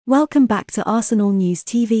Welcome back to Arsenal News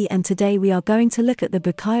TV, and today we are going to look at the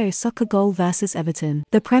Bukayo Saka goal versus Everton.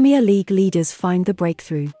 The Premier League leaders find the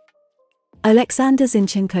breakthrough. Alexander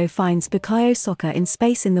Zinchenko finds Bukayo Saka in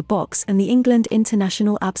space in the box, and the England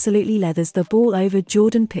international absolutely leathers the ball over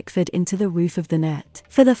Jordan Pickford into the roof of the net.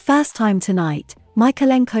 For the first time tonight,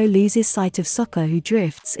 Mykolenko loses sight of Saka, who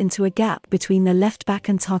drifts into a gap between the left-back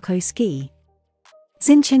and Tarkowski.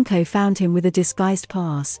 Zinchenko found him with a disguised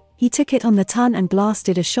pass. He took it on the turn and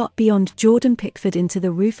blasted a shot beyond Jordan Pickford into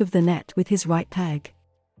the roof of the net with his right peg.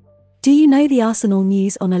 Do you know the Arsenal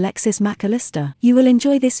news on Alexis Mac Allister? You will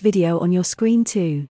enjoy this video on your screen too.